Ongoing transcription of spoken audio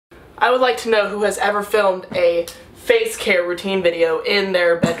I would like to know who has ever filmed a face care routine video in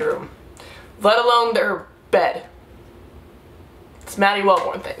their bedroom, let alone their bed. It's a Maddie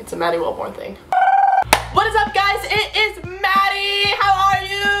Welborn thing. It's a Maddie Welborn thing. What is up, guys? It is Maddie. How are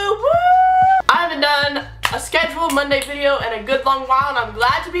you? Woo! I haven't done a scheduled Monday video in a good long while, and I'm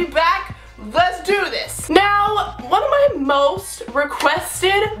glad to be back. Let's do this. Now, one of my most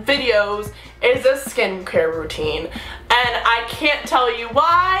requested videos is a skincare routine, and I can't tell you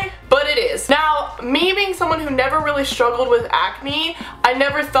why, but it is. Now, me being someone who never really struggled with acne, I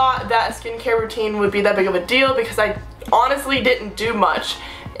never thought that a skincare routine would be that big of a deal because I honestly didn't do much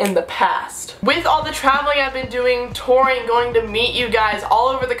in the past. With all the traveling I've been doing, touring, going to meet you guys all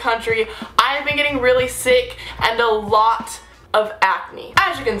over the country, I've been getting really sick and a lot of acne.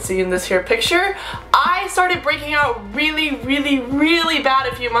 As you can see in this here picture, I started breaking out really bad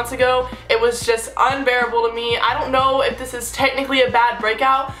a few months ago. It was just unbearable to me. I don't know if this is technically a bad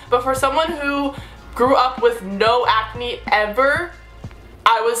breakout, but for someone who grew up with no acne ever,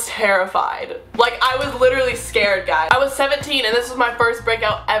 I was terrified. Like, I was literally scared, guys. I was 17 and this was my first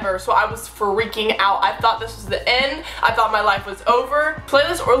breakout ever, so I was freaking out. I thought this was the end. I thought my life was over.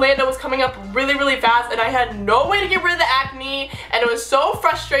 Playlist Orlando was coming up really fast and I had no way to get rid of the acne, and it was so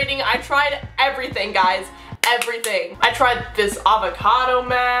frustrating. I tried everything, guys. Everything. I tried this avocado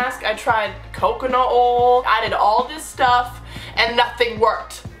mask. I tried coconut oil. I did all this stuff and nothing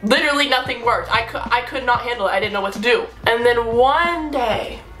worked. Literally nothing worked. I could not handle it. I didn't know what to do. And then one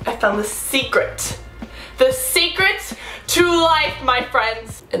day, I found the secret. The secret to life, my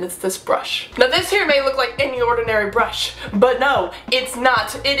friends. And it's this brush. Now this here may look like any ordinary brush, but no, it's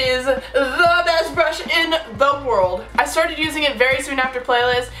not. It is the best brush in the world. I started using it very soon after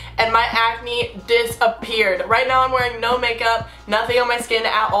Playlist and my acne disappeared. Right now I'm wearing no makeup, nothing on my skin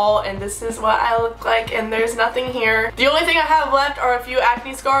at all, and this is what I look like, and there's nothing here. The only thing I have left are a few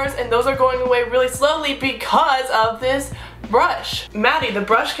acne scars, and those are going away really slowly because of this brush. Maddie, the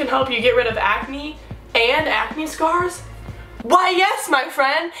brush can help you get rid of acne and acne scars? Why, yes, my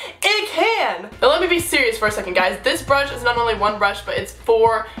friend, it can! Now let me be serious for a second, guys. This brush is not only one brush, but it's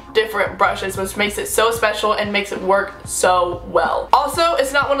 4 different brushes, which makes it so special and makes it work so well. Also,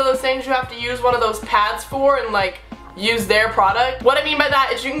 it's not one of those things you have to use one of those pads for and like use their product. What I mean by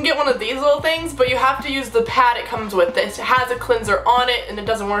that is you can get one of these little things, but you have to use the pad it comes with. It has a cleanser on it and it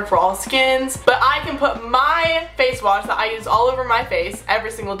doesn't work for all skins. But I can put my face wash that I use all over my face every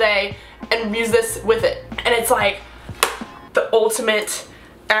single day and use this with it. And it's like the ultimate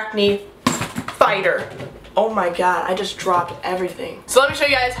acne fighter. Oh my god, I just dropped everything. So let me show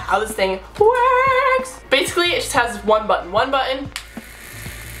you guys how this thing works. Basically, it just has one button.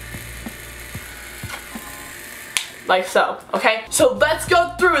 Like so, okay? So let's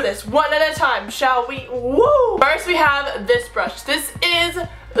go through this one at a time, shall we? Woo! First we have this brush. This is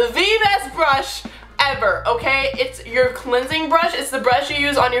the best brush ever, okay? It's your cleansing brush. It's the brush you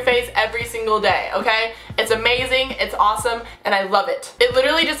use on your face every single day, okay? It's amazing, it's awesome, and I love it. It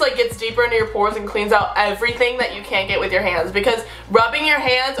literally just like gets deeper into your pores and cleans out everything that you can't get with your hands, because rubbing your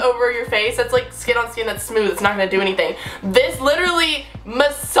hands over your face, that's like skin on skin that's smooth. It's not gonna do anything. This literally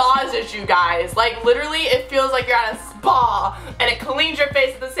massages you guys. Like literally it feels like you're at a spa, and it cleans your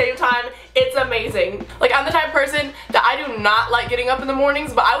face at the same time. It's amazing. Like, I'm the type of person that I do not like getting up in the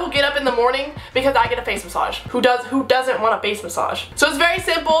mornings, but I will get up in the morning because I get a face massage. Who doesn't want a face massage? So it's very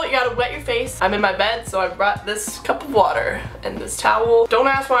simple. You gotta wet your face. I'm in my bed, so I brought this cup of water and this towel. Don't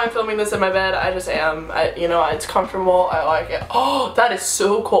ask why I'm filming this in my bed. I just am. You know, it's comfortable. I like it. Oh, that is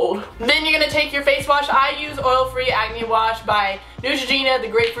so cold. Then you're gonna take your face wash. I use oil-free acne wash by Neutrogena, the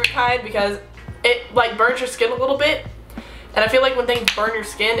grapefruit kind, because it like burns your skin a little bit. And I feel like when things burn your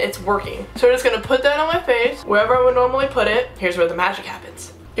skin, it's working. So we're just gonna put that on my face, wherever I would normally put it. Here's where the magic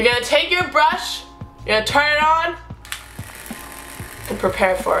happens. You're gonna take your brush, you're gonna turn it on, and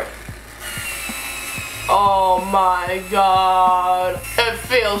prepare for it. Oh my god. It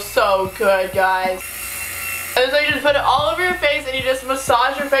feels so good, guys. And so you just put it all over your face and you just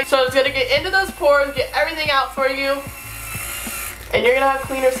massage your face. So it's gonna get into those pores, get everything out for you, and you're gonna have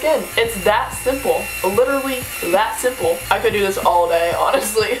cleaner skin. It's that simple. Literally that simple. I could do this all day,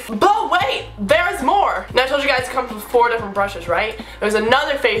 honestly. But wait, there's more. Now I told you guys it comes with 4 different brushes, right? There's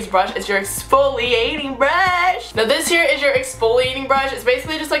another face brush. It's your exfoliating brush. Now this here is your exfoliating brush. It's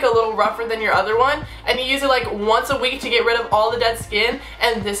basically just like a little rougher than your other one, and you use it like once a week to get rid of all the dead skin,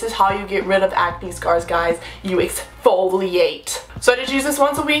 and this is how you get rid of acne scars, guys. You exfoliate. So I just use this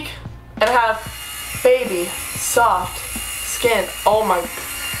once a week, and I have baby, soft skin. Oh my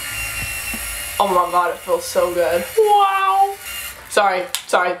god, it feels so good. Wow. Sorry,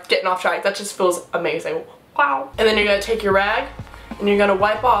 getting off track. That just feels amazing. Wow. And then you're gonna take your rag and you're gonna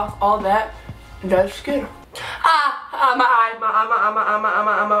wipe off all that dead skin.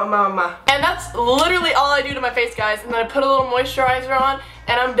 And that's literally all I do to my face, guys. And then I put a little moisturizer on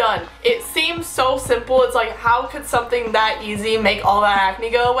and I'm done. It seems so simple. It's like, how could something that easy make all that acne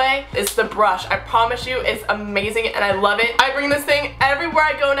go away? It's the brush. I promise you, it's amazing and I love it. I bring this thing everywhere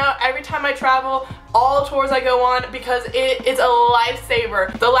I go now, every time I travel, all tours I go on, because it is a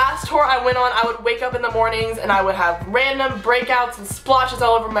lifesaver. The last tour I went on, I would wake up in the mornings and I would have random breakouts and splotches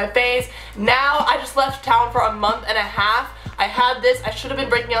all over my face. Now I just left town for a month and a half. I had this. I should have been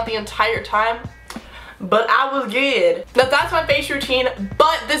breaking out the entire time, but I was good. Now that's my face routine,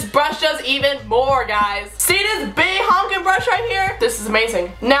 but this brush does even more, guys. See this big honking brush right here? This is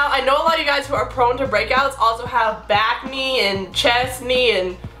amazing. Now I know a lot of you guys who are prone to breakouts also have back knee and chest knee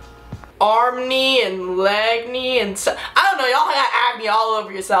and arm knee and leg knee and stuff. I don't know, y'all got acne all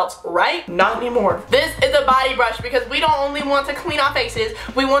over yourselves, right? Not anymore. This is a body brush because we don't only want to clean our faces,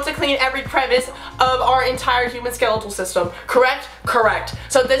 we want to clean every crevice of our entire human skeletal system. Correct? Correct.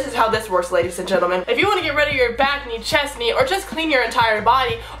 So this is how this works, ladies and gentlemen. If you want to get rid of your back knee, chest knee, or just clean your entire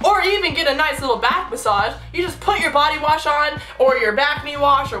body, or even get a nice little back massage, you just put your body wash on, or your back knee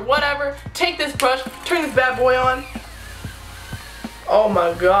wash, or whatever. Take this brush, turn this bad boy on. Oh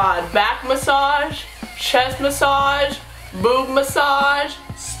my god, back massage, chest massage, boob massage,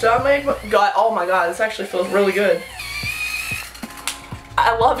 stomach, god, oh my god, this actually feels really good.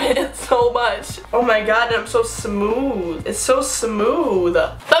 I love it so much. Oh my god, and I'm so smooth. It's so smooth.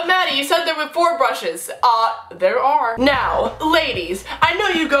 But Maddie, you said there were 4 brushes. There are. Now, ladies, I know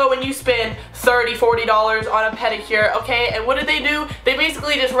you go and you spend $30, $40 on a pedicure, okay? And what do? They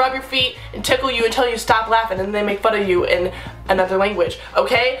basically just rub your feet and tickle you until you stop laughing, and then they make fun of you in another language,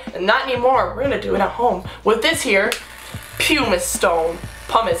 okay? And not anymore. We're gonna do it at home with this here pumice stone.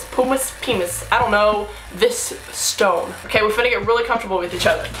 Pumice, I don't know, this stone. Okay, we're finna get really comfortable with each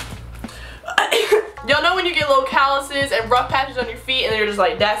other. Y'all know when you get little calluses and rough patches on your feet and you're just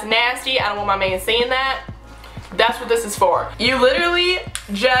like, that's nasty, I don't want my man seeing that? That's what this is for. You literally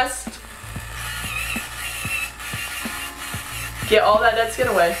just get all that dead skin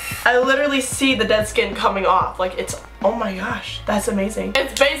away. I literally see the dead skin coming off. Like, it's, oh my gosh, that's amazing.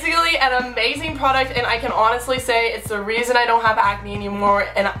 It's basically an amazing product, and I can honestly say it's the reason I don't have acne anymore,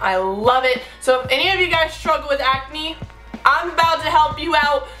 and I love it. So if any of you guys struggle with acne, I'm about to help you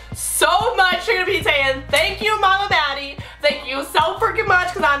out so much. You're gonna be saying, thank you, Mama Maddie. Thank you so freaking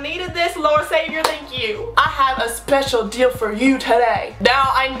much, because I needed this, Lord Savior, thank you. I have a special deal for you today.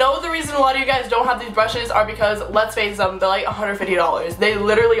 Now, I know the reason a lot of you guys don't have these brushes are because, let's face them, they're like $150. They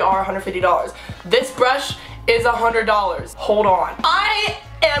literally are $150. This brush is $100. Hold on. I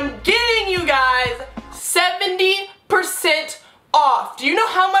am giving you guys 70% off. Do you know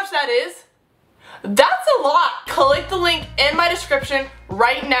how much that is? That's a lot. Click the link in my description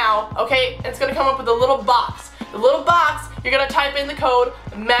right now, okay? It's gonna come up with a little box. The little box, you're gonna type in the code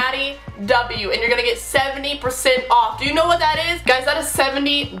MaddieW and you're gonna get 70% off. Do you know what that is? Guys, that is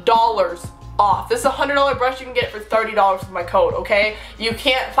 $70 off. This is a $100 brush. You can get it for $30 with my code, okay? You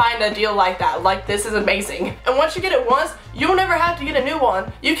can't find a deal like that. Like, this is amazing. And once you get it once, you'll never have to get a new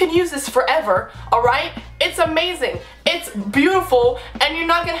one. You can use this forever, alright? It's amazing. It's beautiful, and you're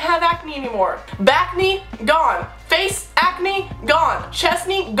not gonna have acne anymore. Back knee, gone. Face acne, gone. Chest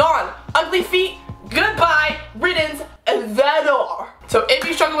knee, gone. Ugly feet, goodbye, riddance, and that are. So if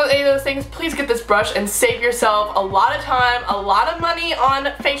you struggle with any of those things, please get this brush and save yourself a lot of time, a lot of money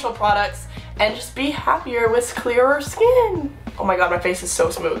on facial products, and just be happier with clearer skin. Oh my god, my face is so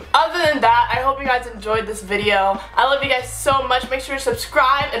smooth. Other than that, I hope you guys enjoyed this video. I love you guys so much. Make sure to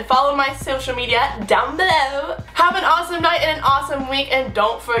subscribe and follow my social media down below. Have an awesome night and an awesome week, and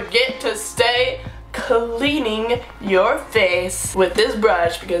don't forget to stay cleaning your face with this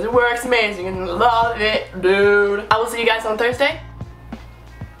brush because it works amazing and I love it, dude. I will see you guys on Thursday.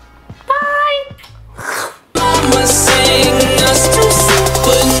 Bye! I was saying just to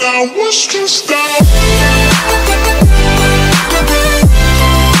but now was just